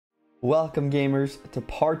Welcome gamers to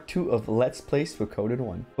part 2 of Let's Play Suikoden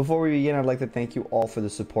 1. Before we begin, I'd like to thank you all for the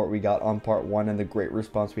support we got on part 1 and the great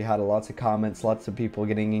response we had. Lots of comments, lots of people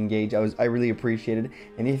getting engaged. I really appreciated it.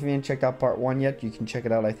 And if you haven't checked out part 1 yet, you can check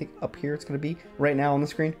it out. I think up here it's going to be right now on the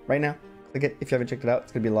screen, right now. Click it if you haven't checked it out.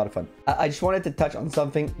 It's going to be a lot of fun. I just wanted to touch on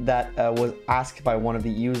something that was asked by one of the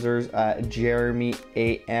users, Jeremy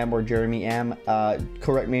AM or Jeremy M.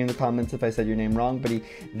 Correct me in the comments if I said your name wrong, but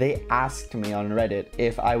they asked me on Reddit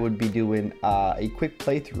if I would be doing a quick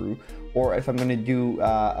playthrough or if I'm going to do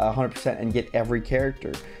 100% and get every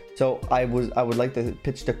character. So I would like to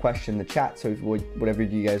pitch the question in the chat. So if whatever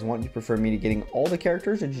you guys want, you prefer me to getting all the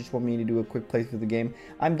characters or just want me to do a quick playthrough of the game?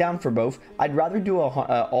 I'm down for both. I'd rather do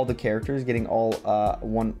all the characters, getting all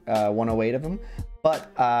 108 of them.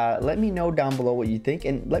 But let me know down below what you think,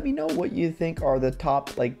 and let me know what you think are the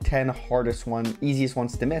top like 10 easiest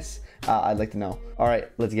ones to miss. I'd like to know. All right,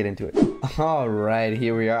 let's get into it. All right,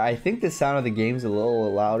 here we are. I think the sound of the game's a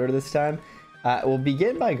little louder this time. We'll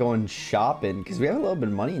begin by going shopping because we have a little bit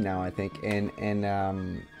of money now, I think, and I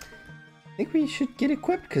think we should get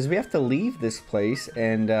equipped because we have to leave this place,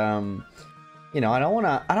 and you know, I don't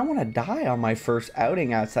wanna die on my first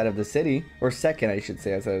outing outside of the city, or second, I should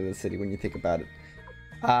say, outside of the city when you think about it.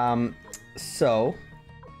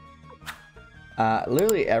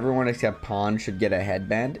 Literally everyone except Pahn should get a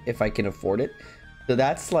headband if I can afford it. So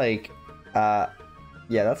that's like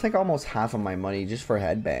yeah, that's like almost half of my money just for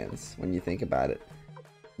headbands when you think about it.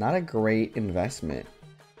 Not a great investment.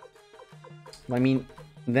 I mean,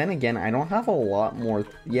 then again, I don't have a lot more.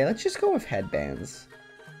 Yeah, let's just go with headbands.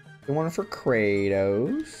 The one for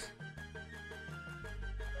Kratos.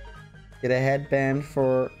 Get a headband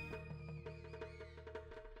for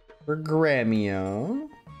Gremio.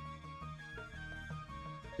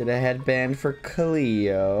 Get a headband for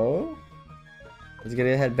Cleo. Let's get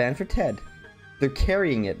a headband for Ted. They're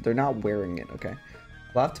carrying it. They're not wearing it. Okay.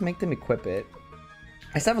 We'll have to make them equip it.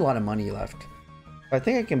 I still have a lot of money left. I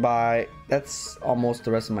think I can buy... That's almost the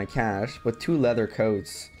rest of my cash. With 2 leather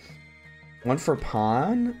coats. One for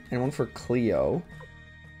Pahn and one for Cleo.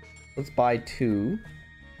 Let's buy 2.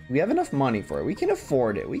 We have enough money for it. We can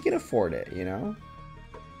afford it. We can afford it, you know?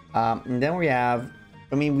 And then we have...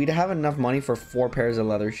 I mean, we'd have enough money for 4 pairs of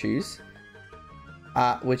leather shoes.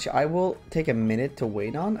 Which I will take a minute to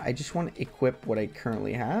wait on. I just want to equip what I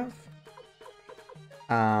currently have.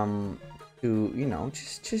 To, you know,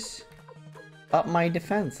 just up my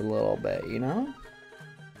defense a little bit, you know?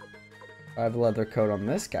 I have a leather coat on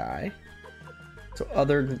this guy. So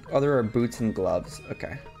other are boots and gloves.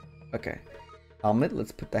 Okay. Okay. Helmet,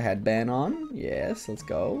 let's put the headband on. Yes, let's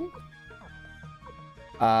go.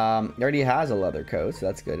 He already has a leather coat, so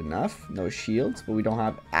that's good enough. No shields, but we don't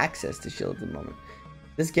have access to shields at the moment.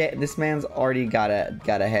 This man's already got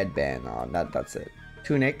a headband on. That's it.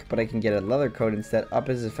 Tunic, but I can get a leather coat instead. Up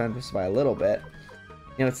his defense by a little bit.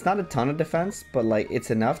 You know, it's not a ton of defense, but like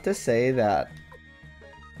it's enough to say that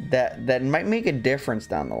might make a difference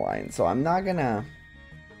down the line. So I'm not gonna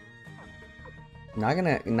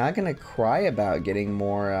cry about getting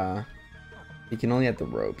more. You can only have the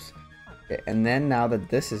ropes. Okay, and then now that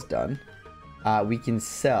this is done, we can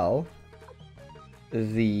sell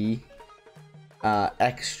the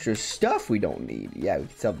extra stuff we don't need. Yeah, we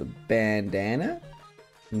can sell the bandana.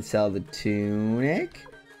 We can sell the tunic.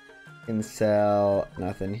 We can sell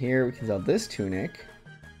nothing here. We can sell this tunic.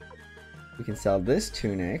 We can sell this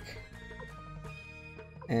tunic.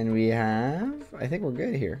 And we have... I think we're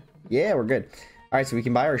good here. Yeah, we're good. Alright, so we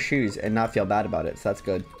can buy our shoes and not feel bad about it. So that's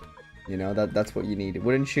good. You know, that's what you need.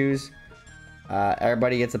 Wooden shoes.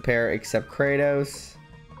 Everybody gets a pair except Kratos.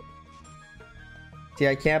 See,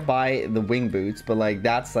 I can't buy the wing boots, but like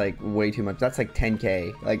that's like way too much. That's like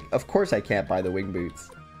 10k. Like, of course I can't buy the wing boots.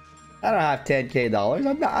 I don't have 10k dollars.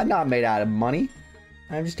 I'm not made out of money.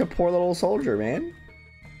 I'm just a poor little soldier, man.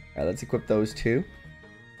 Alright, let's equip those 2.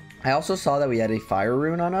 I also saw that we had a fire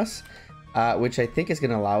rune on us, which I think is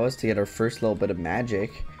going to allow us to get our first little bit of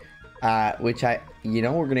magic. Which you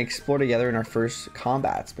know, we're going to explore together in our first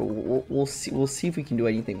combats, but we'll see if we can do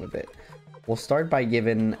anything with it. We'll start by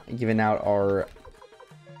giving out our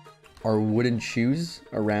wooden shoes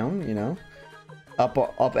around, you know,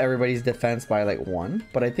 up everybody's defense by like 1.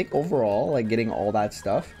 But I think overall, like getting all that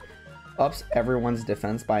stuff ups everyone's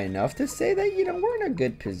defense by enough to say that, you know, we're in a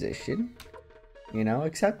good position, you know,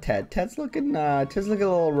 except Ted's looking a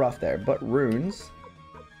little rough there. But runes,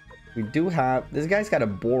 we do have. This guy's got a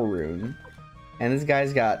boar rune, and this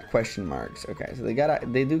guy's got question marks. Okay, so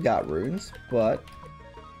they do got runes, but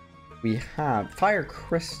we have fire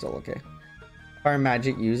crystal. Okay. Fire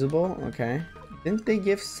magic usable, okay. Didn't they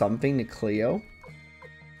give something to Cleo?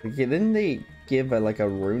 Okay, didn't they give like a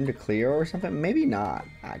rune to Cleo or something? Maybe not,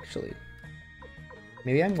 actually.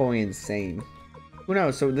 Maybe I'm going insane. Who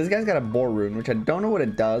knows? So this guy's got a boar rune, which I don't know what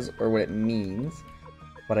it does or what it means.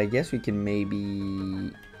 But I guess we can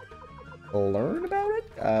maybe learn about it.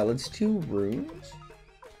 Let's do runes.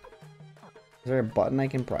 Is there a button I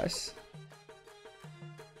can press?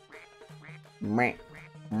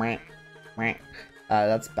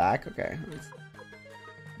 That's back. Okay.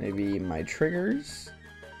 Maybe my triggers.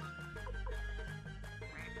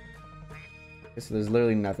 Okay, so there's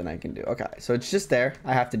literally nothing I can do. Okay, so it's just there.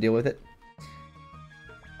 I have to deal with it.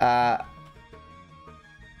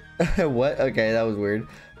 What? Okay, that was weird.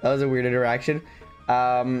 That was a weird interaction.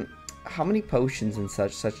 How many potions and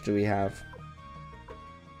such do we have?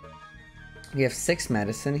 We have 6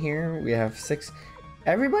 medicine here. We have 6.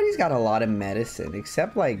 Everybody's got a lot of medicine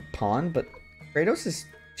except like Pahn, but Kratos is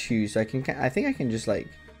 2, so I think I can just like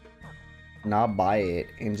not buy it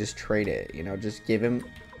and just trade it. You know, just give him,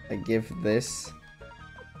 like, give this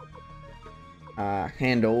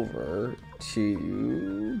hand over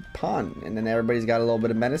to Pahn, and then everybody's got a little bit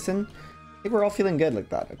of medicine. I think we're all feeling good like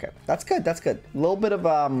that. Okay, that's good. That's good. A little bit of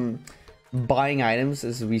buying items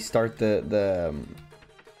as we start the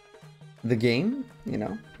game. You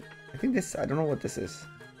know, I think this. I don't know what this is.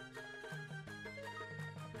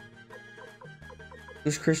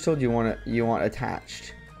 Whose crystal do you want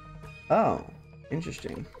attached? Oh,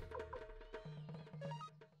 interesting.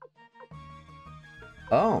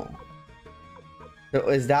 Oh, so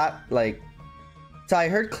is that like? So I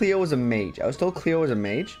heard Cleo was a mage. I was told Cleo was a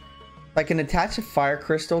mage. I can attach a fire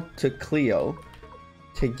crystal to Cleo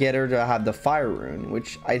to get her to have the fire rune,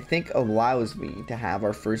 which I think allows me to have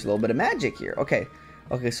our first little bit of magic here. Okay,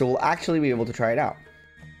 so we'll actually be able to try it out.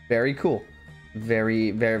 Very cool.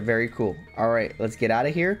 Very cool. All right, let's get out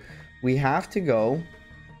of here. We have to go.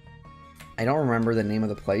 I don't remember the name of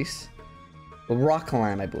the place.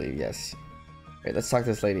 Rockland, I believe. Yes. Okay, let's talk to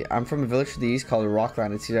this lady. I'm from a village to the east called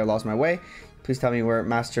Rockland. It seems I lost my way. Please tell me where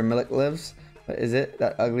Master Milik lives. But is it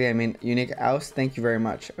that ugly? I mean, unique house? Thank you very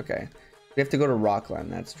much. Okay. We have to go to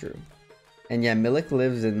Rockland. That's true. And yeah, Milik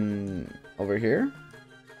lives in over here,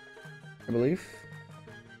 I believe.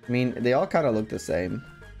 I mean, they all kind of look the same.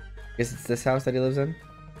 I guess it's this house that he lives in.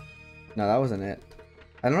 No, that wasn't it.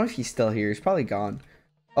 I don't know if he's still here. He's probably gone.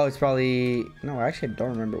 Oh, it's probably... No, actually, I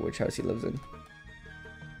don't remember which house he lives in.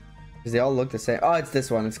 Because they all look the same. Oh, it's this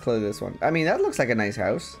one. It's clearly this one. I mean, that looks like a nice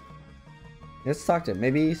house. Let's talk to him.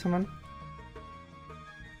 Maybe someone?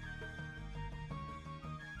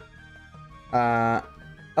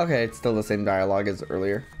 Okay, it's still the same dialogue as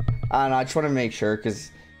earlier. I don't know, I just want to make sure,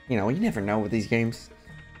 because, you know, you never know with these games.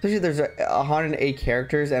 Especially there's 108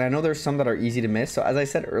 characters, and I know there's some that are easy to miss. So as I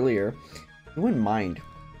said earlier, you wouldn't mind.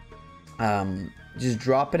 Just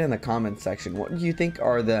drop it in the comments section. What do you think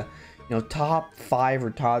are the, you know, top 5 or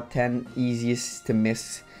top 10 easiest to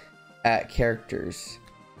miss characters?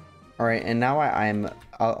 All right, and now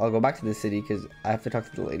I'll go back to the city because I have to talk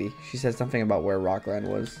to the lady. She said something about where Rockland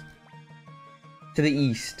was. To the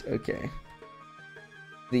east, okay.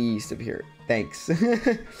 The east of here. Thanks.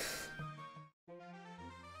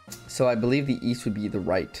 So I believe the east would be the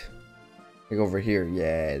right. Like over here.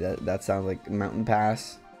 Yeah, that sounds like mountain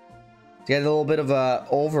pass. So you got a little bit of a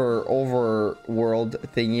overworld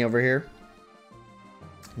thingy over here.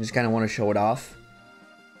 Just kind of want to show it off.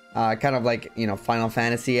 Kind of like, you know, Final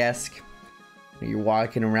Fantasy-esque. You're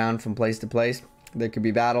walking around from place to place. There could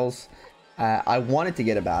be battles. I wanted to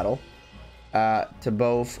get a battle to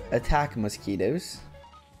both attack mosquitoes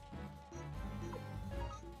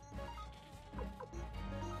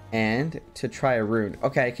and to try a rune.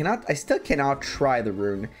 Okay, I still cannot try the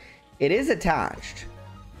rune. It is attached,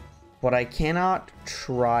 but I cannot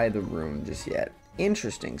try the rune just yet.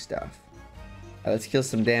 Interesting stuff. Let's kill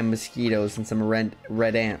some damn mosquitoes and some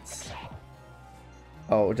red ants.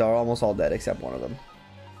 Oh, they're almost all dead except one of them.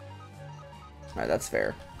 Alright, that's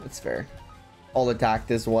fair. That's fair. I'll attack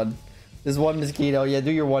this one. This one mosquito. Yeah,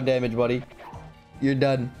 do your 1 damage, buddy. You're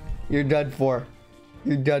done. You're done for.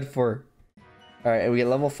 You're done for. Alright, and we get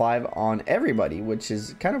level 5 on everybody, which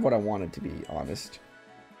is kind of what I wanted, to be honest.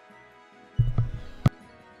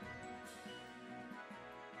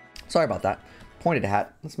 Sorry about that. Pointed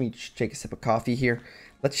hat. Let me take a sip of coffee here.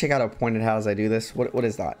 Let's check out a pointed hat as I do this. What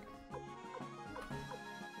is that?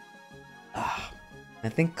 I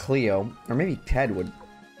think Cleo, or maybe Ted would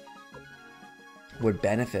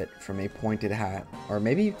benefit from a pointed hat. Or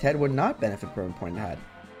maybe Ted would not benefit from a pointed hat.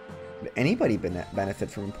 Would anybody benefit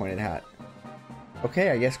from a pointed hat?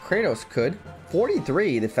 Okay, I guess Kratos could.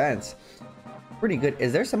 43 defense. Pretty good.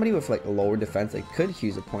 Is there somebody with like lower defense that could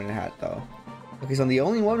use a pointed hat though? Okay, so the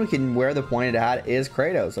only one who can wear the pointed hat is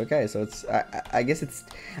Kratos. Okay, so it's I guess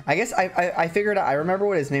I figured out. I remember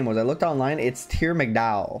what his name was. I looked online. It's Tyr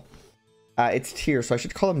McDowell. It's Tyr, so I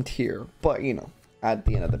should call him Tyr. But you know, at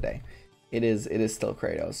the end of the day, it is still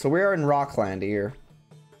Kratos. So we are in Rockland here.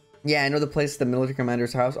 Yeah, I know the place, the military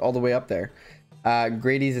commander's house, all the way up there.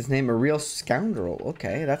 Grady's his name, a real scoundrel.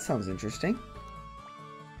 Okay, that sounds interesting.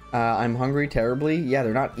 I'm hungry terribly. Yeah,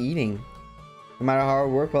 they're not eating. No matter how I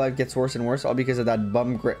work, well, life gets worse and worse, all because of that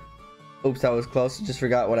bum grit. Oops, that was close. Just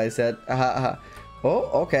forgot what I said. Oh,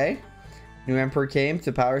 okay. New emperor came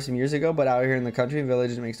to power some years ago, but out here in the country,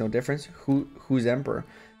 villages makes no difference. Who's emperor?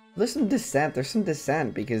 There's some dissent. There's some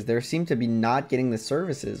dissent because there seem to be not getting the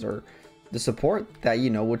services or the support that, you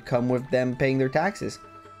know, would come with them paying their taxes.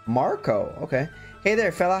 Marco. Okay. Hey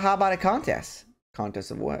there, fella. How about a contest? Contest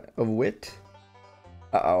of what? Of wit?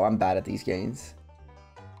 Uh-oh, I'm bad at these games.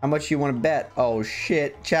 How much you want to bet? Oh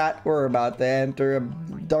shit, chat, we're about to enter a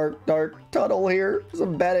dark tunnel here.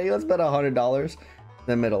 Some betting. Let's bet $100.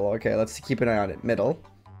 The middle. Okay, let's keep an eye on it. Middle,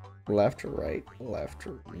 left, right, left,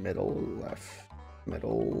 middle, left,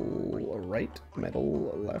 middle, right,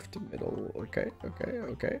 middle, left, middle. Okay.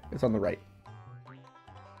 It's on the right.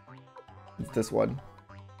 It's this one.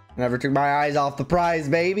 I never took my eyes off the prize,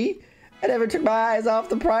 baby. I never took my eyes off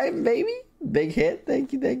the prize, baby. Big hit.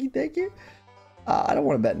 Thank you. I don't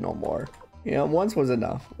want to bet no more. You know, once was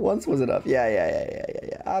enough.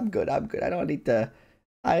 Yeah. I'm good. I don't need to.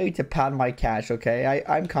 I need to pad my cash. Okay.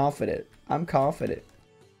 I'm confident. All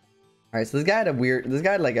right. So this guy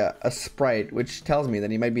had like a sprite, which tells me that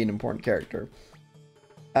he might be an important character.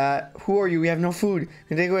 Who are you? We have no food.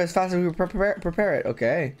 Can take away as fast as we prepare it.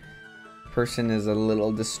 Okay. Person is a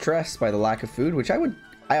little distressed by the lack of food, which I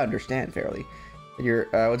understand fairly.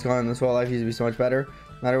 What's going on in this world? Life used to be so much better.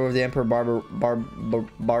 Matter with the Emperor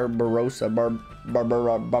Barbarossa.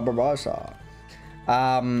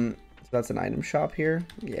 So that's an item shop here.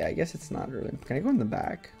 Yeah, I guess it's not really. Can I go in the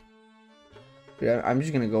back? Dude, I'm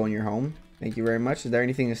just gonna go in your home. Thank you very much. Is there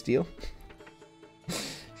anything to steal?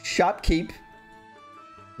 Shopkeep.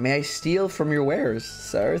 May I steal from your wares,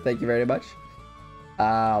 sir? Thank you very much.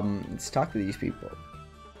 Let's talk to these people.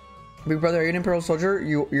 Big brother, are you an Imperial soldier?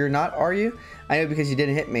 You're not, are you? I know because you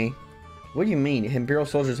didn't hit me. What do you mean? Imperial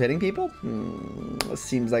soldiers hitting people?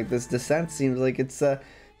 Seems like this descent seems like it's starting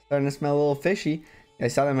to smell a little fishy. I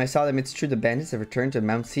saw them. It's true. The bandits have returned to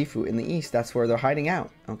Mount Seifu in the east. That's where they're hiding out.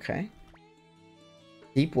 Okay.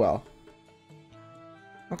 Deep well.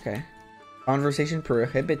 Okay. Conversation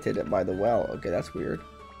prohibited by the well. Okay, that's weird.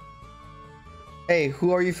 Hey,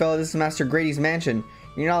 who are you, fella? This is Master Grady's mansion.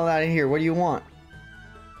 You're not allowed in here. What do you want?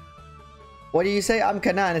 What do you say? I'm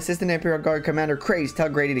Kanan, Assistant Imperial Guard Commander Craze. Tell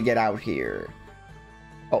Grady to get out here.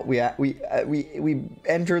 Oh, we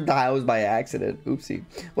entered the house by accident. Oopsie.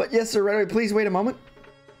 What? Yes, sir. Right away. Please wait a moment.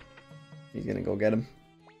 He's gonna go get him.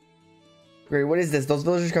 Grady, what is this? Those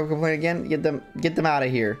villagers come complain again? Get them out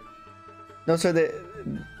of here. No, sir.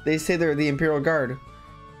 They say they're the Imperial Guard.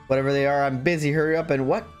 Whatever they are, I'm busy. Hurry up and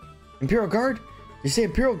what? Imperial Guard? You say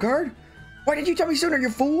Imperial Guard? Why did you tell me sooner, you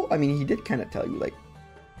fool? I mean, he did kind of tell you, like,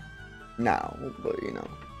 now, but you know.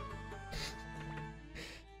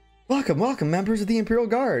 Welcome, members of the Imperial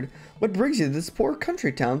Guard. What brings you to this poor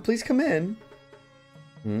country town? Please come in.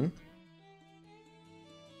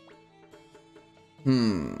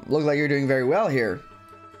 Looks like you're doing very well here.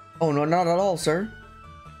 Oh, no, not at all, sir.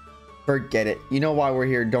 Forget it. You know why we're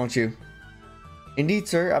here, don't you? Indeed,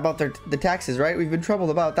 sir. About the taxes, right? We've been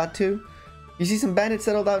troubled about that, too. You see, some bandits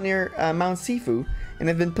settled out near Mount Seifu and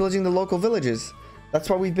have been pillaging the local villages. That's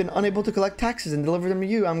why we've been unable to collect taxes and deliver them to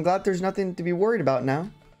you. I'm glad there's nothing to be worried about now.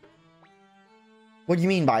 What do you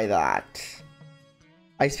mean by that?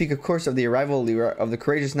 I speak, of course, of the arrival of the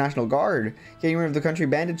courageous National Guard. Getting rid of the country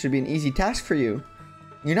bandits should be an easy task for you.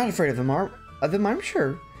 You're not afraid of them, I'm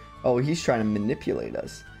sure. Oh, he's trying to manipulate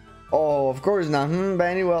us. Oh, of course not.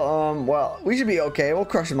 Bandy, well, we should be okay. We'll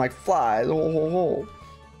crush them like flies.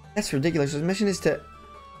 That's ridiculous. His mission is to...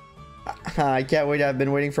 I can't wait. I've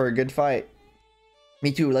been waiting for a good fight.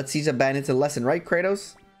 Me too. Let's teach the bandits a lesson, right,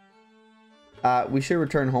 Kratos? We should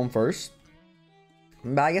return home first.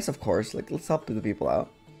 But I guess, of course, like, let's help the people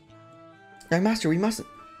out. Right, Master, we mustn't.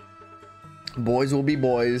 Boys will be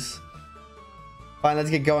boys. Fine, let's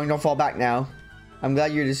get going. Don't fall back now. I'm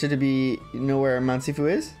glad you're just to be... You know where Mount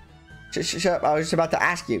Seifu is? Shut up. I was just about to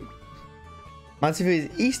ask you. Mount Seifu is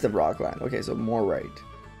east of Rockland. Okay, so more right.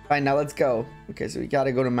 Fine, now let's go. Okay, so we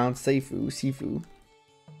gotta go to Mount Seifu.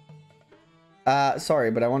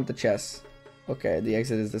 Sorry, but I want the chest. Okay, the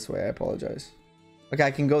exit is this way. I apologize. Okay,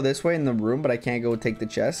 I can go this way in the room, but I can't go take the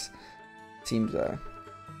chest. Seems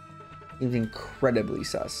incredibly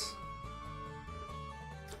sus.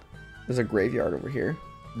 There's a graveyard over here.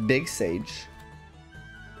 Big sage.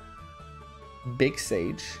 Big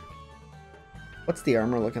sage. What's the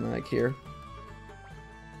armor looking like here?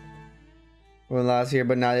 Well, last year,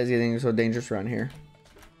 but now it's getting so dangerous around here.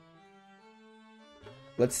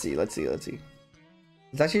 Let's see. Let's actually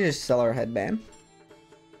just sell our headband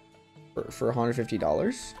for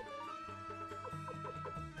 $150.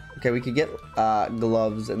 Okay, we could get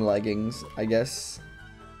gloves and leggings, I guess.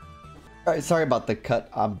 All right, sorry about the cut.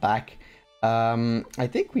 I'm back. I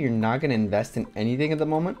think we are not going to invest in anything at the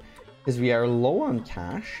moment because we are low on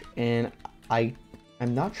cash, and I'm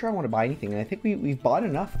not sure I want to buy anything. And I think we've bought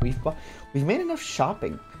enough. We've made enough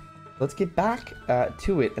shopping. Let's get back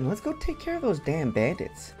to it, and let's go take care of those damn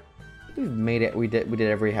bandits. We've made it. We did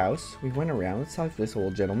every house. We went around. Let's talk to this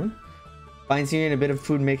old gentleman. Fine scenery and a bit of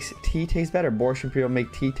food makes tea taste better. Borscht Imperial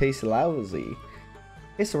make tea taste lousy.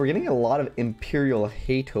 Okay, so we're getting a lot of Imperial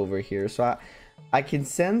hate over here. So I can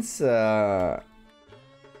sense well,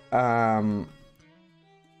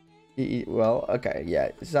 okay, yeah.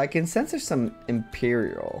 So I can sense there's some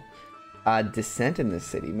Imperial dissent in this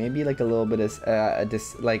city. Maybe like a little bit of a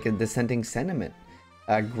dissenting sentiment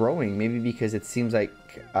growing. Maybe because it seems like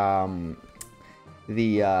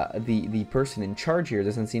the person in charge here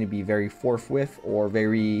doesn't seem to be very forthwith or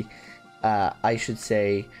very I should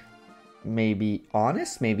say maybe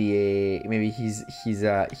honest. Maybe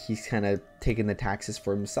he's kind of taking the taxes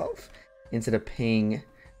for himself instead of paying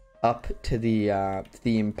up to the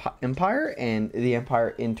empire, and the empire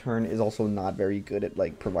in turn is also not very good at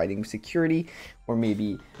like providing security or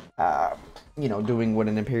maybe you know, doing what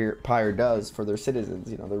an empire does for their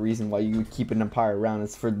citizens. You know, the reason why you keep an empire around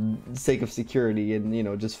is for the sake of security and, you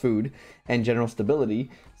know, just food and general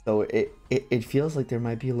stability. So it feels like there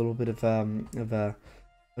might be a little bit of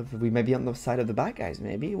we might be on the side of the bad guys.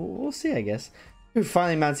 Maybe we'll see, I guess.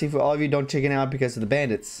 Finally, Mount Seifu, all of you don't chicken out because of the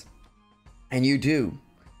bandits, and you do.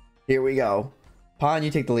 Here we go. Pahn, you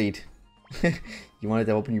take the lead. You wanted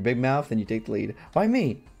to open your big mouth, then you take the lead. Why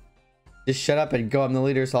me? Just shut up and go. I'm the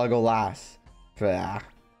leader, so I'll go last. This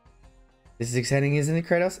is exciting, isn't it,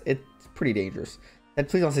 Kratos? It's pretty dangerous. And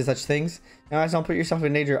please don't say such things. Now, don't put yourself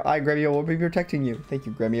in danger. I, Gremio, will be protecting you. Thank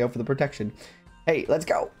you, Gremio, for the protection. Hey, let's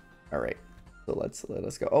go. All right. So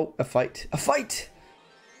let's go. Oh, a fight. A fight!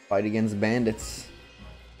 Fight against bandits.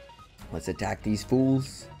 Let's attack these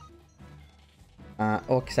fools.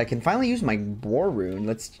 Oh, because I can finally use my war rune.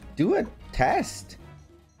 Let's do a test.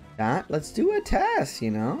 Let's do a test,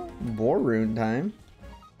 you know? War rune time.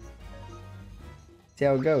 See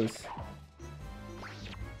how it goes.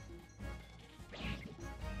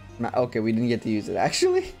 Okay, we didn't get to use it,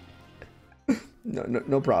 actually.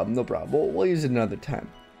 No problem, no problem. We'll use it another time.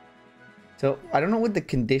 So, I don't know what the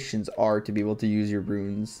conditions are to be able to use your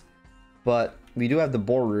runes, but we do have the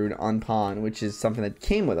boar rune on Pahn, which is something that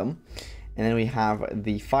came with them. And then we have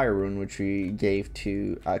the fire rune, which we gave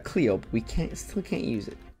to Cleo, but we still can't use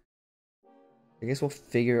it. I guess we'll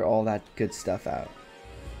figure all that good stuff out.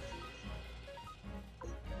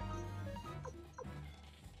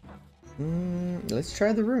 Let's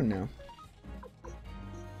try the rune now.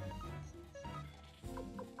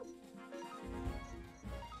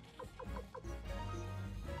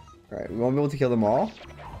 Alright, we won't be able to kill them all.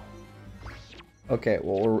 Okay,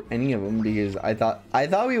 well, or any of them, because I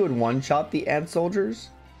thought we would one-shot the ant soldiers.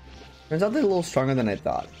 Turns out they're a little stronger than I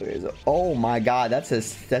thought. Okay, so, oh my god, that's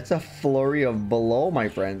a flurry of blow, my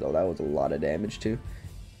friends. Oh, that was a lot of damage too.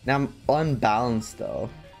 Now I'm unbalanced though.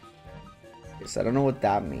 Okay, so I don't know what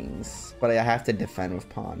that means, but I have to defend with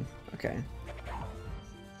Pahn. Okay.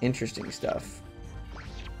 Interesting stuff.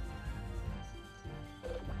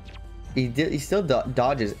 He still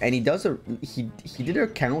dodges, and he did a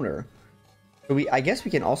counter. So I guess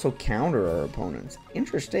we can also counter our opponents.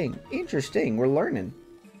 Interesting. We're learning.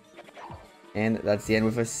 And that's the end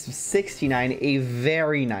with a 69. A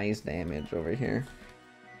very nice damage over here.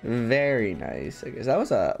 Very nice. I guess that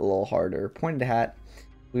was a little harder. Pointed hat.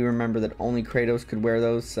 We remember that only Kratos could wear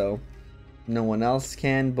those, so no one else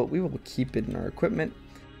can. But we will keep it in our equipment.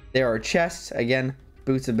 There are chests. Again,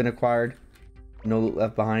 boots have been acquired. No loot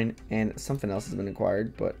left behind. And something else has been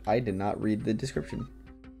acquired, but I did not read the description.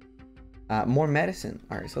 More medicine.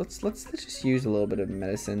 All right, so let's just use a little bit of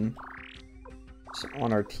medicine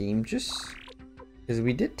on our team, just because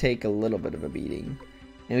we did take a little bit of a beating,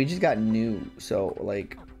 and we just got new. So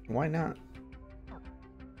like, why not?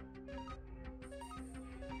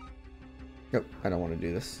 Nope, I don't want to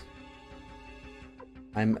do this.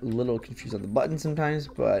 I'm a little confused on the button sometimes,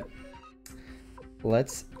 but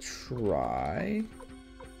let's try.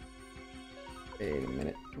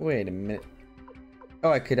 Wait a minute. Oh,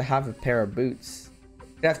 I could have a pair of boots. I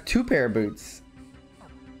could have two pair of boots.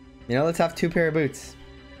 You know, let's have 2 pair of boots.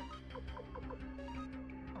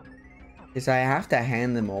 Because I have to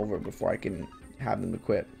hand them over before I can have them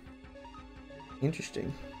equipped.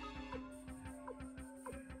 Interesting.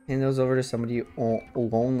 Hand those over to somebody who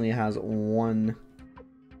only has 1.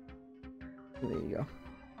 There you go.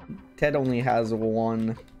 Ted only has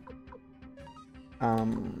 1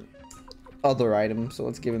 other item, so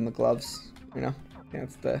let's give him the gloves. You know,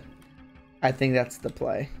 I think that's the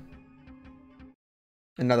play.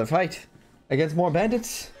 Another fight against more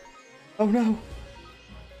bandits. Oh no.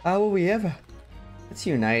 How will we ever? Let's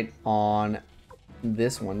unite on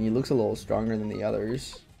this one. He looks a little stronger than the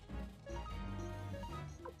others.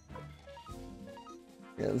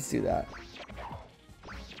 Yeah, let's do that.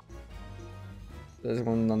 This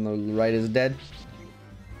one on the right is dead.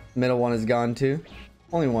 Middle one is gone too.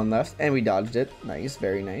 Only 1 left, and we dodged it. Nice,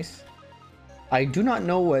 very nice. I do not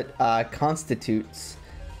know what constitutes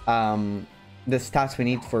the stats we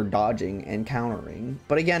need for dodging and countering.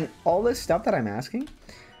 But again, all this stuff that I'm asking,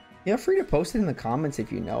 feel free to post it in the comments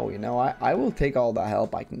if you know. You know, I will take all the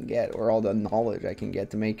help I can get, or all the knowledge I can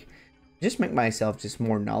get to make myself just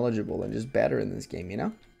more knowledgeable and just better in this game, you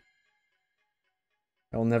know?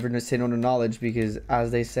 I will never say no to knowledge, because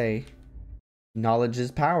as they say, knowledge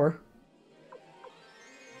is power.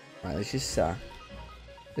 Alright, let's just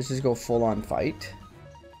go full on fight,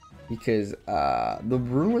 because the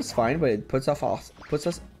rune was fine, but it puts us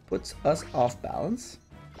off balance,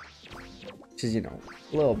 which is, you know,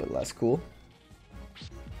 a little bit less cool.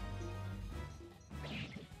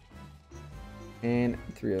 And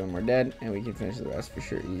 3 of them are dead, and we can finish the rest for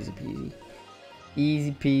sure. Easy peasy.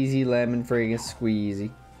 Easy peasy lemon friggin' squeezy.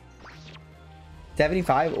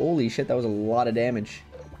 75? Holy shit, that was a lot of damage.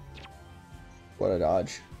 What a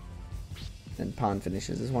dodge. And Pahn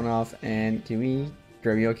finishes this one off, and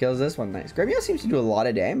Gremio kills this one. Nice. Gremio seems to do a lot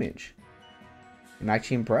of damage. I'm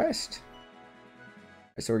actually impressed.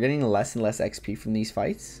 So we're getting less and less XP from these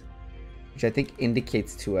fights, which I think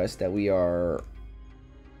indicates to us that we are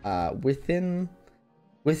within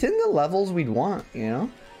the levels we'd want, you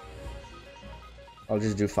know? I'll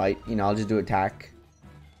just do fight, you know, I'll just do attack,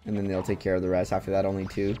 and then they'll take care of the rest. After that, only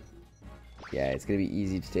 2. Yeah, it's gonna be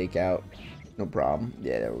easy to take out. No problem.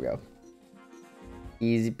 Yeah, there we go.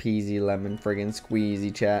 Easy peasy lemon friggin'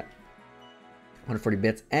 squeezy, chat. 140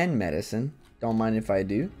 bits and medicine. Don't mind if I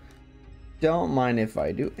do. Don't mind if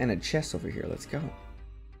I do. And a chest over here. Let's go.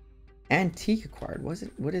 Antique acquired.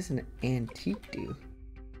 What does an antique do?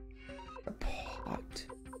 A pot.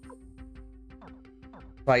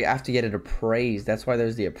 So I have to get it appraised. That's why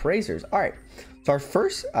there's the appraisers. All right. So our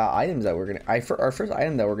first items that we're gonna, our first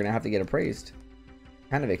item that we're gonna have to get appraised.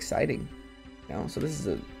 Kind of exciting. You know. So this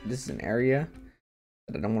is an area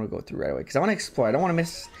that I don't want to go through right away, because I want to explore. I don't want to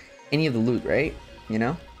miss any of the loot, right? You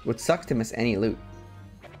know, it would suck to miss any loot.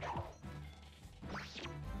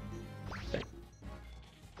 Okay.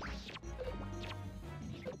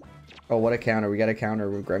 Oh, what a counter. We got a counter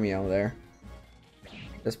with Gremio there.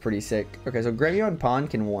 That's pretty sick. Okay, so Gremio and Pahn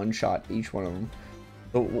can one-shot each one of them.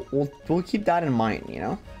 So we'll keep that in mind, you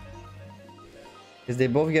know? Because they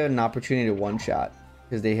both get an opportunity to one-shot,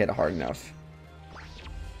 because they hit hard enough.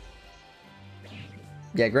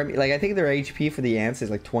 Yeah, Gremio, like, I think their HP for the ants is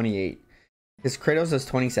like 28. Because Kratos does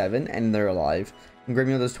 27 and they're alive. And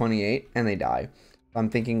Gremio does 28 and they die. So I'm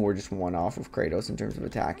thinking we're just one off of Kratos in terms of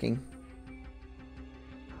attacking.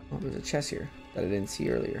 Oh, there's a chest here that I didn't see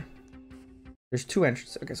earlier. There's 2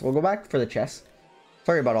 entrances. Okay, so we'll go back for the chest.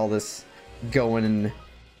 Sorry about all this going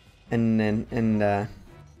and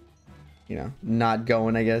you know, not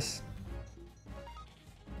going, I guess.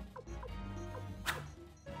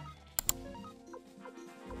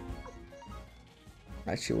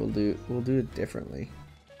 Actually, we'll do it differently.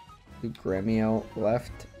 Do Gremio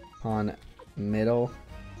left, Pahn middle.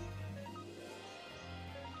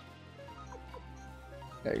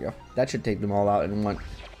 There you go. That should take them all out in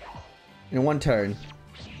one turn.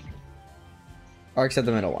 Or except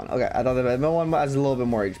the middle one. Okay, I thought the middle one has a little bit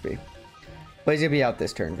more HP. But he's gonna be out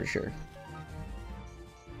this turn for sure.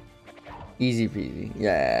 Easy peasy.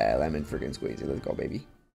 Yeah, lemon freaking squeezy. Let's go, baby.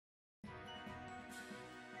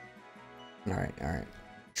 Alright, alright.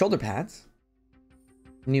 Shoulder pads.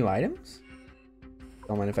 New items.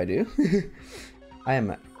 Don't mind if I do. I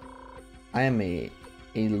am a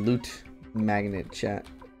loot magnet, chat.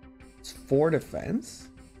 It's 4 defense.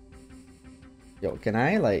 Yo, can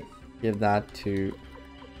I like give that to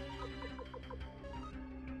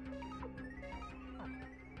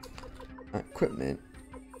equipment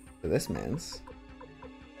for this man's?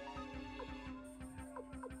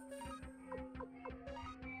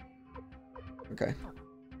 Okay.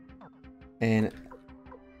 And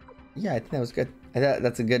yeah, I think that was good.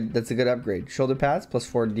 That's a good upgrade. Shoulder pads plus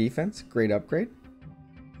 4 defense. Great upgrade.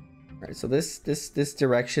 All right, so this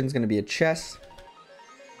direction is going to be a chest.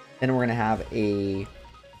 Then we're going to have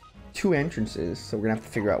 2 entrances. So we're going to have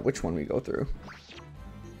to figure out which one we go through.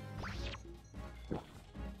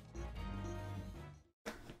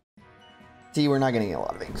 See, we're not getting a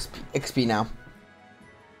lot of XP now.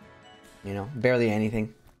 You know, barely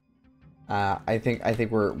anything. I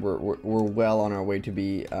think we're well on our way to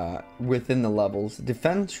be within the levels.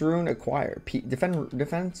 Defense rune acquired.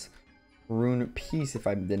 Defense rune piece. If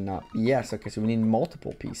I did not. Yes. Okay. So we need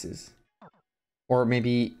multiple pieces. Or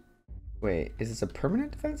maybe. Wait. Is this a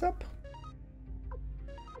permanent defense up?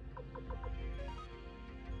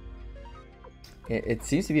 It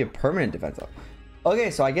seems to be a permanent defense up.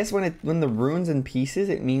 Okay. So I guess when the runes in pieces,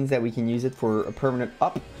 it means that we can use it for a permanent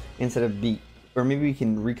up instead of the. Or maybe we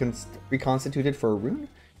can reconstitute it for a rune,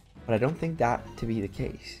 but I don't think that to be the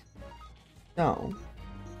case. So,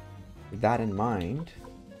 with that in mind,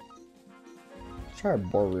 let's try a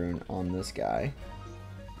boar rune on this guy.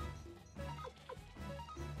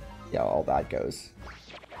 Yeah, all that goes.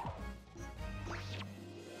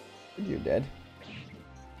 You're dead.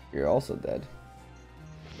 You're also dead.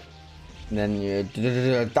 And then you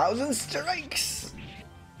 1,000 strikes.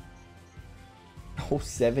 Oh,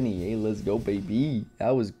 78. Let's go, baby.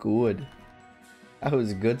 That was good. That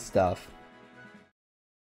was good stuff.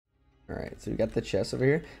 Alright, so we got the chest over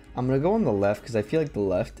here. I'm gonna go on the left because I feel like the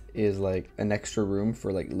left is like an extra room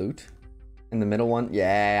for like loot. And the middle one,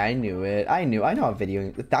 yeah, I knew it. I know how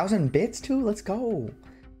videoing. 1,000 bits too? Let's go.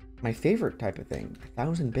 My favorite type of thing.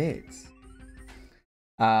 1,000 bits.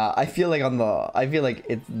 I feel like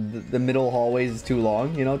it's the middle hallways is too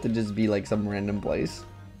long, you know, to just be like some random place.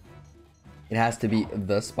 It has to be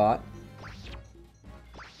the spot.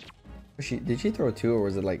 Did she throw 2, or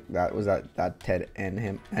was it like that? Was that Ted and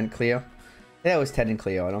him and Cleo? Yeah, it was Ted and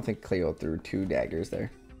Cleo. I don't think Cleo threw 2 daggers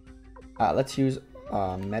there. Let's use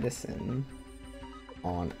medicine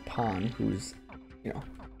on Pahn, who's, you know,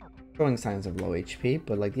 showing signs of low HP,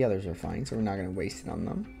 but like the others are fine, so we're not gonna waste it on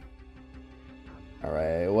them. All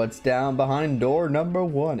right, what's down behind door number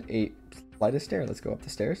 1? A flight of stairs. Let's go up the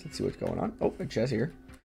stairs. Let's see what's going on. Oh, a chest here.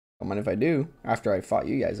 Don't mind if I do. After I fought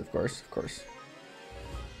you guys, of course.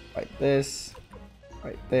 Fight this.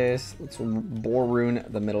 Fight this. Let's boar rune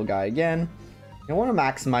the middle guy again. I want to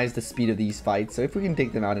maximize the speed of these fights, so if we can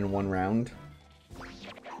take them out in 1 round,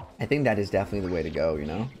 I think that is definitely the way to go, you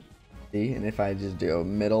know? See? And if I just do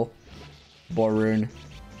middle, boar rune,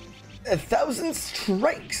 1,000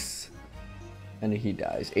 strikes! And he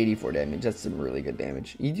dies. 84 damage. That's some really good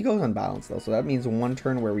damage. He goes unbalanced, though, so that means 1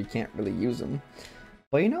 turn where we can't really use him.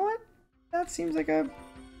 Well, you know what? That seems like a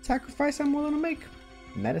sacrifice I'm willing to make.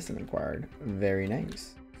 Medicine acquired. Very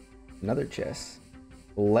nice. Another chest.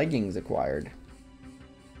 Leggings acquired.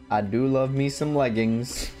 I do love me some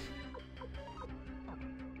leggings.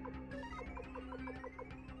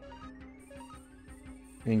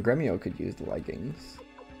 And Gremio could use the leggings.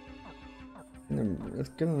 Let's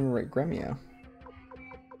give them right Gremio.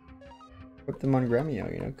 Put them on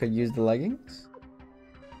Gremio, you know. Could use the leggings.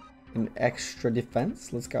 An extra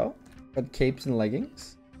defense. Let's go. Got capes and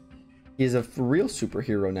leggings. He's a real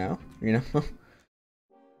superhero now, you know.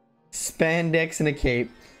 Spandex and a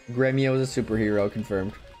cape. Gremio is a superhero,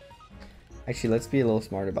 confirmed. Actually, let's be a little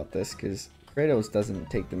smart about this, because Kratos doesn't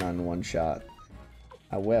take them out in 1 shot.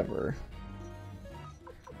 However,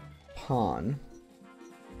 Pahn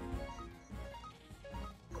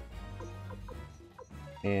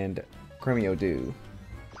and Gremio do,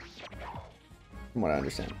 from what I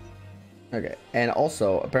understand. Okay, and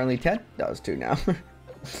also, apparently Ted does too now.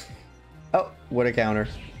 Oh, what a counter.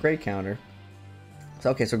 Great counter.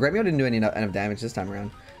 So, okay, so Gremio didn't do enough damage this time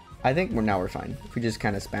around. I think we're fine. If we just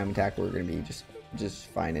kind of spam attack, we're going to be just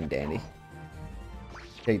fine and dandy.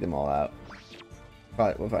 Take them all out.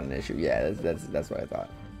 Without an issue. Yeah, that's what I thought.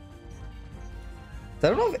 So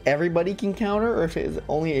I don't know if everybody can counter or if it's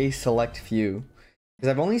only a select few. Because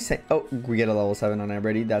I've only seen... Oh, we get a level 7 on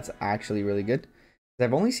everybody. That's actually really good.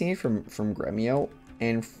 I've only seen it from Gremio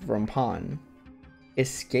and from Pahn.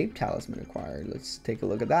 Escape talisman acquired. Let's take a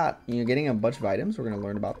look at that. You're getting a bunch of items. We're going to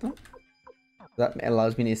learn about them. That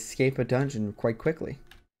allows me to escape a dungeon quite quickly.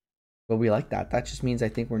 But we like that. That just means I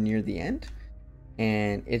think we're near the end.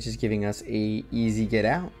 And it's just giving us a easy get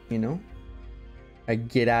out, you know? A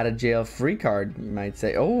get out of jail free card, you might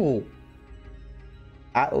say. Oh,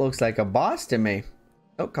 that looks like a boss to me.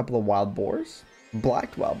 Oh, a couple of wild boars.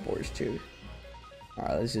 Black wild boars too.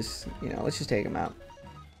 Alright, let's just take him out.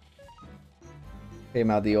 Take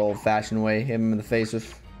him out the old-fashioned way. Hit him in the face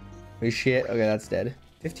with shit. Okay, that's dead.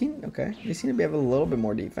 15? Okay. They seem to have a little bit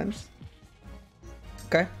more defense.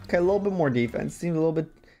 Okay, okay, a little bit more defense. Seems a little bit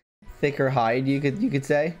thicker hide, you could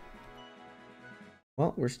say.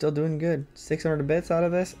 Well, we're still doing good. 600 bits out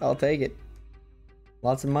of this, I'll take it.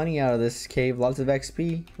 Lots of money out of this cave, lots of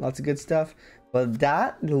XP, lots of good stuff. But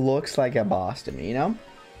that looks like a boss to me, you know?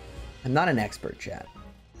 I'm not an expert, chat.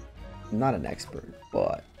 I'm not an expert,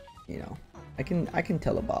 but you know, I can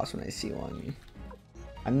tell a boss when I see one.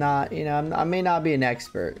 I'm not, you know, I may not be an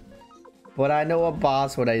expert, but I know a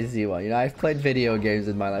boss when I see one. You know, I've played video games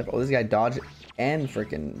in my life. Oh, this guy dodged and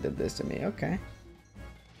freaking did this to me. Okay.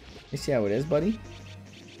 You see how it is, buddy?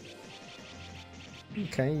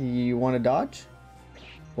 Okay, you want to dodge?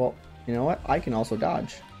 Well, you know what? I can also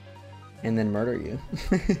dodge and then murder you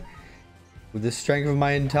with the strength of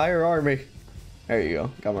my entire army. There you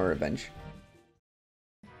go. Got my revenge.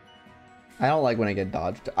 I don't like when I get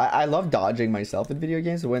dodged. I love dodging myself in video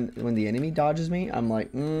games. When the enemy dodges me, I'm like,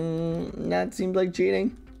 that seems like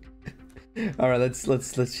cheating. All right, let's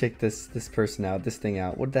check this person out, this thing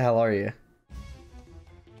out. What the hell are you?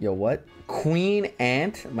 Yo, what? Queen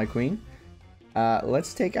Ant, my queen.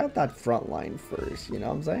 Let's take out that front line first. You know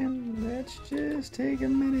what I'm saying? Let's just take a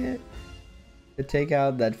minute to take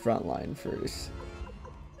out that front line first.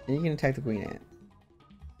 And you can attack the Queen Ant.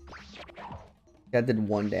 That did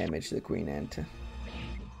 1 damage to the Queen Ant.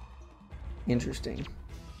 Interesting.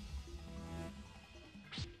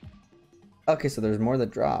 Okay, so there's more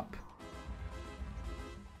that drop.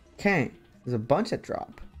 Okay, there's a bunch that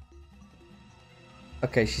drop.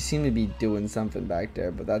 Okay, she seemed to be doing something back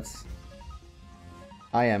there, but that's...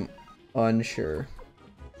 I am unsure.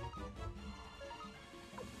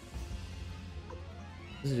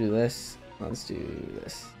 Let's do this. Let's do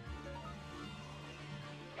this.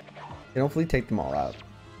 And hopefully take them all out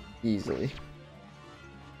easily.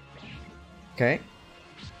 Okay.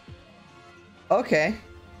 Okay.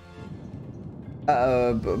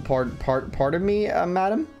 Pardon me,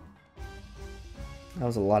 madam. That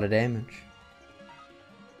was a lot of damage.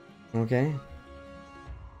 Okay.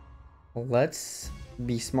 Well, let's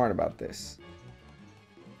be smart about this.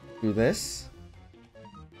 Do this.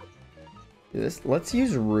 Do this. Let's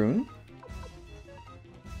use rune.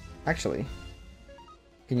 Actually,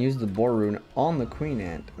 can use the boar rune on the Queen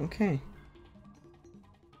Ant. Okay.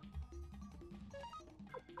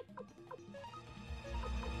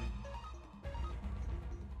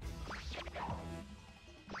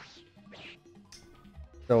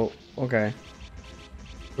 So, okay.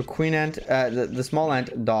 The Queen Ant, the small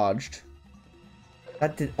ant dodged.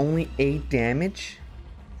 That did only 8 damage?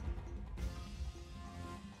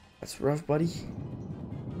 That's rough, buddy.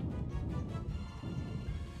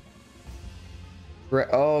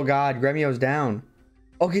 Oh god, Gremio's down.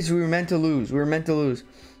 Okay, so we were meant to lose. We were meant to lose.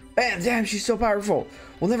 Bam, damn, she's so powerful.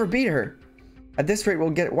 We'll never beat her. At this rate, we'll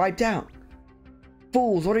get it wiped out.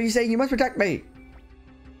 Fools, what are you saying? You must protect me.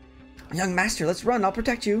 Young master, let's run. I'll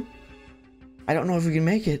protect you. I don't know if we can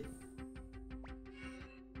make it.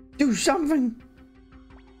 Do something.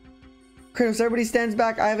 Kratos, everybody stands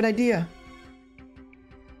back. I have an idea.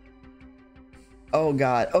 Oh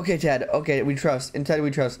god. Okay, Ted. Okay, we trust. In Ted,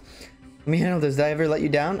 we trust. Let me handle this. Did I ever let you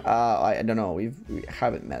down? I don't know. We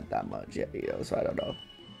haven't met that much yet, you know, so I don't know.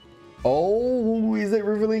 Oh, is it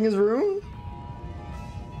revealing his room?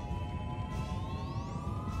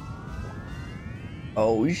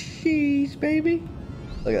 Oh, sheesh, baby.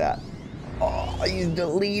 Look at that. Oh, he's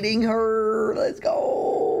deleting her. Let's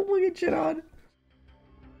go. Look at shit on.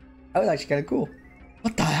 That was actually kind of cool.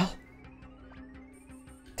 What the hell?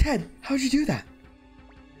 Ted, how'd you do that?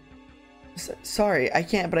 Sorry, I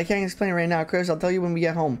can't, but I can't explain it right now. Chris, I'll tell you when we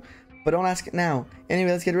get home. But don't ask it now. Anyway,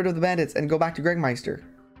 let's get rid of the bandits and go back to Gregmeister.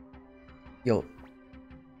 Yo.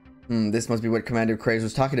 This must be what Commander Craze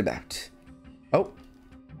was talking about. Oh.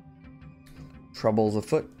 Trouble's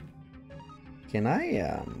afoot. Can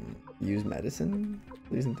I, use medicine?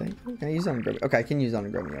 Please and thank you. Can I use on Gremio? Okay, I can use on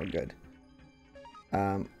Gremio. Good.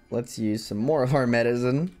 Let's use some more of our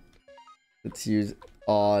medicine. Let's use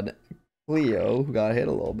on Cleo, who got hit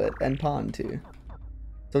a little bit, and Pahn too.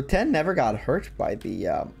 So 10 never got hurt by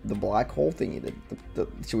the black hole thingy that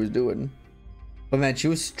she was doing. But man, she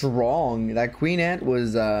was strong. That Queen Ant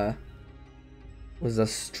was a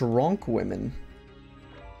strong woman.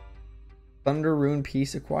 Thunder rune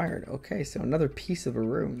piece acquired. Okay, so another piece of a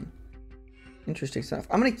rune. Interesting stuff.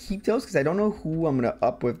 I'm gonna keep those because I don't know who I'm gonna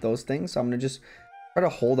up with those things. So I'm gonna just try to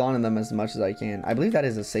hold on to them as much as I can. I believe that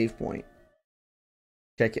is a save point.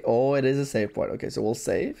 Check it. Oh, it is a save point. Okay, so we'll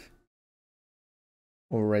save.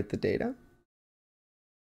 We'll write the data.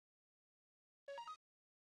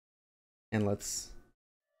 And let's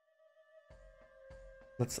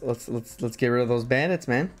get rid of those bandits,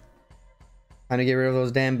 man. Time to get rid of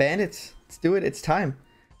those damn bandits. Let's do it. It's time.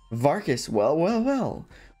 Varkas, well, well, well.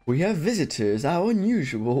 We have visitors. How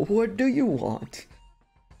unusual. What do you want?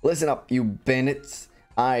 Listen up, you bandits.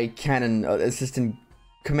 I, Cannon, Assistant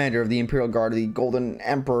Commander of the Imperial Guard of the Golden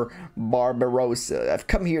Emperor Barbarossa, I've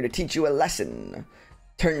come here to teach you a lesson.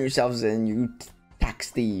 Turn yourselves in, you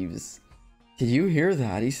tax thieves. Did you hear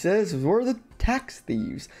that? He says we're the tax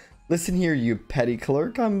thieves. Listen here, you petty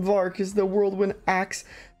clerk. I'm Varkas, the whirlwind axe.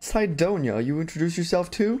 Sydonia, you introduce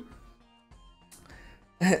yourself too?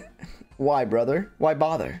 Why, brother? Why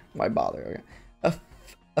bother? Why bother? Okay.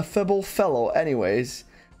 A feeble fellow, anyways.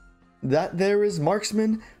 That there is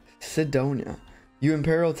marksman Sydonia. You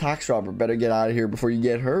imperial tax robber, better get out of here before you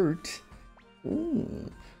get hurt.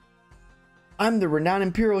 Ooh. I'm the renowned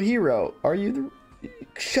imperial hero. Are you the...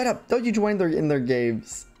 Shut up! Don't you join in their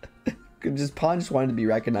games? Pahn just wanted to be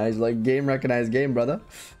recognized, like game recognized game, brother.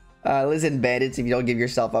 Listen, bandits, if you don't give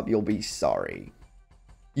yourself up, you'll be sorry.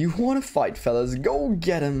 You want to fight, fellas? Go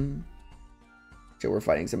get him. So we're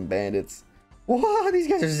fighting some bandits. Whoa, these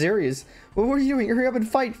guys are serious. Well, what are you doing? Hurry up and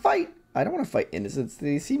fight! Fight! I don't want to fight innocents.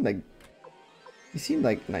 They seem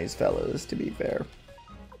like nice fellas, to be fair.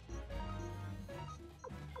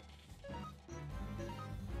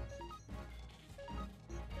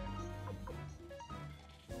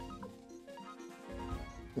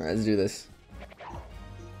 Alright, let's do this.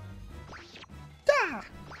 Ah!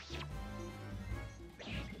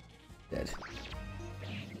 Dead.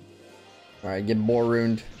 Alright, get more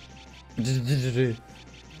ruined.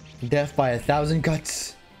 Death by 1,000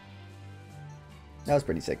 cuts. That was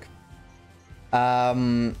pretty sick.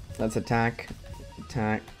 Let's attack.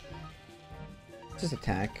 Attack. Just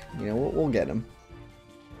attack. You know, we'll get him.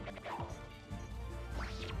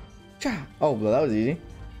 Oh, well, that was easy.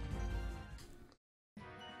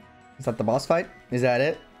 Is that the boss fight? Is that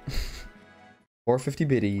it? 450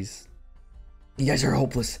 biddies. You guys are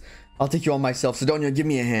hopeless. I'll take you on myself. Sydonia, give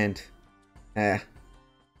me a hand. I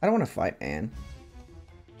don't want to fight, man.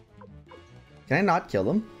 Can I not kill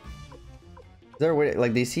them? Is there a way,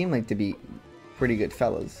 like, they seem like to be pretty good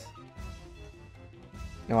fellas.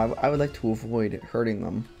 No, I would like to avoid hurting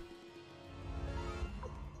them.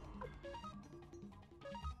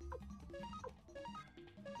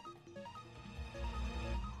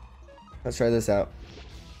 Let's try this out.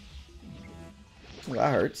 Oh,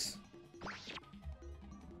 that hurts.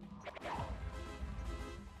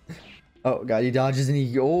 Oh god, he dodges and he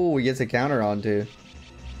gets a counter on too.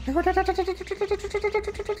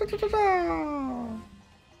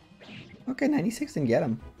 Okay, 96 and get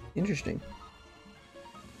him. Interesting.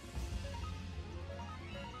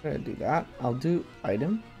 I'm gonna do that. I'll do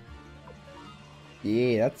item.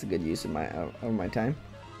 Yeah, that's a good use of my time.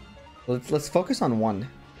 Let's focus on one.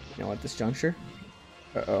 You know, at this juncture.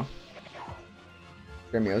 Uh-oh.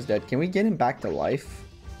 Gremio's dead. Can we get him back to life?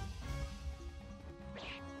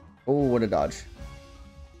 Oh, what a dodge.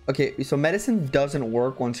 Okay, so medicine doesn't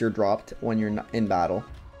work once you're dropped when you're not in battle.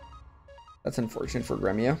 That's unfortunate for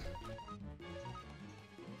Gremio.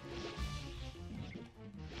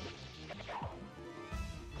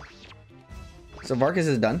 So Varkas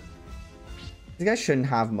is done. These guys shouldn't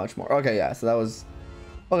have much more. Okay, yeah, so that was...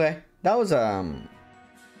 Okay, that was,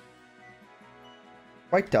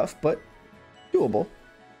 quite tough, but doable.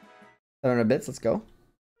 700 bits, let's go.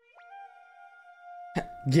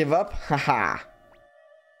 Give up? Haha.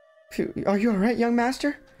 Are you alright, young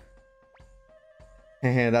master?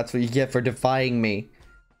 That's what you get for defying me.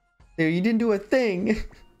 Dude, you didn't do a thing.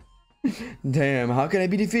 Damn, how can I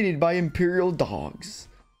be defeated by Imperial dogs?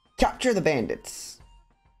 Capture the bandits.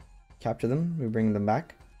 Capture them? We bring them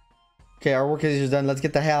back. Okay, our work is done. Let's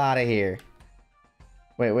get the hell out of here.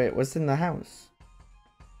 Wait, what's in the house?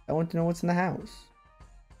 I want to know what's in the house.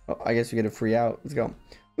 Oh, I guess we get a free out. Let's go.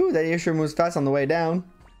 Ooh, that sure moves fast on the way down.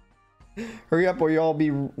 Hurry up, or you all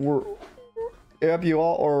be... we're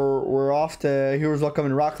off to Heroes Welcome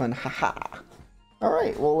in Rockland. Haha.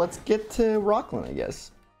 Alright, well, let's get to Rockland, I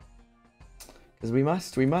guess. Because we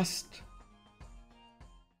must.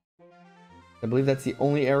 I believe that's the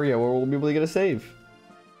only area where we'll be able to get a save.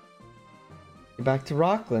 Get back to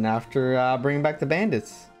Rockland after bringing back the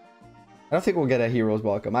bandits. I don't think we'll get a Heroes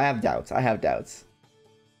Welcome. I have doubts.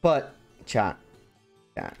 But, chat.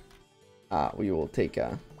 We will take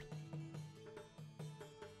a...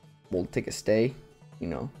 We'll take a stay, you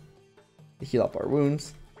know, to heal up our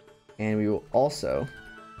wounds. And we will also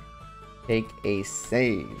take a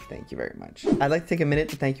save. Thank you very much. I'd like to take a minute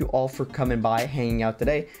to thank you all for coming by, hanging out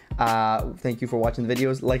today. Thank you for watching the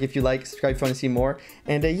videos. Like if you like, subscribe if you want to see more.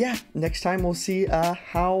 And yeah, next time we'll see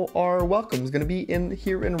how our welcome is going to be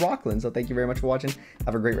here in Rockland. So thank you very much for watching.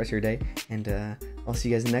 Have a great rest of your day. And I'll see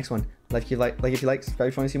you guys in the next one. Like if you like, subscribe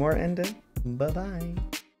if you want to see more. And bye-bye.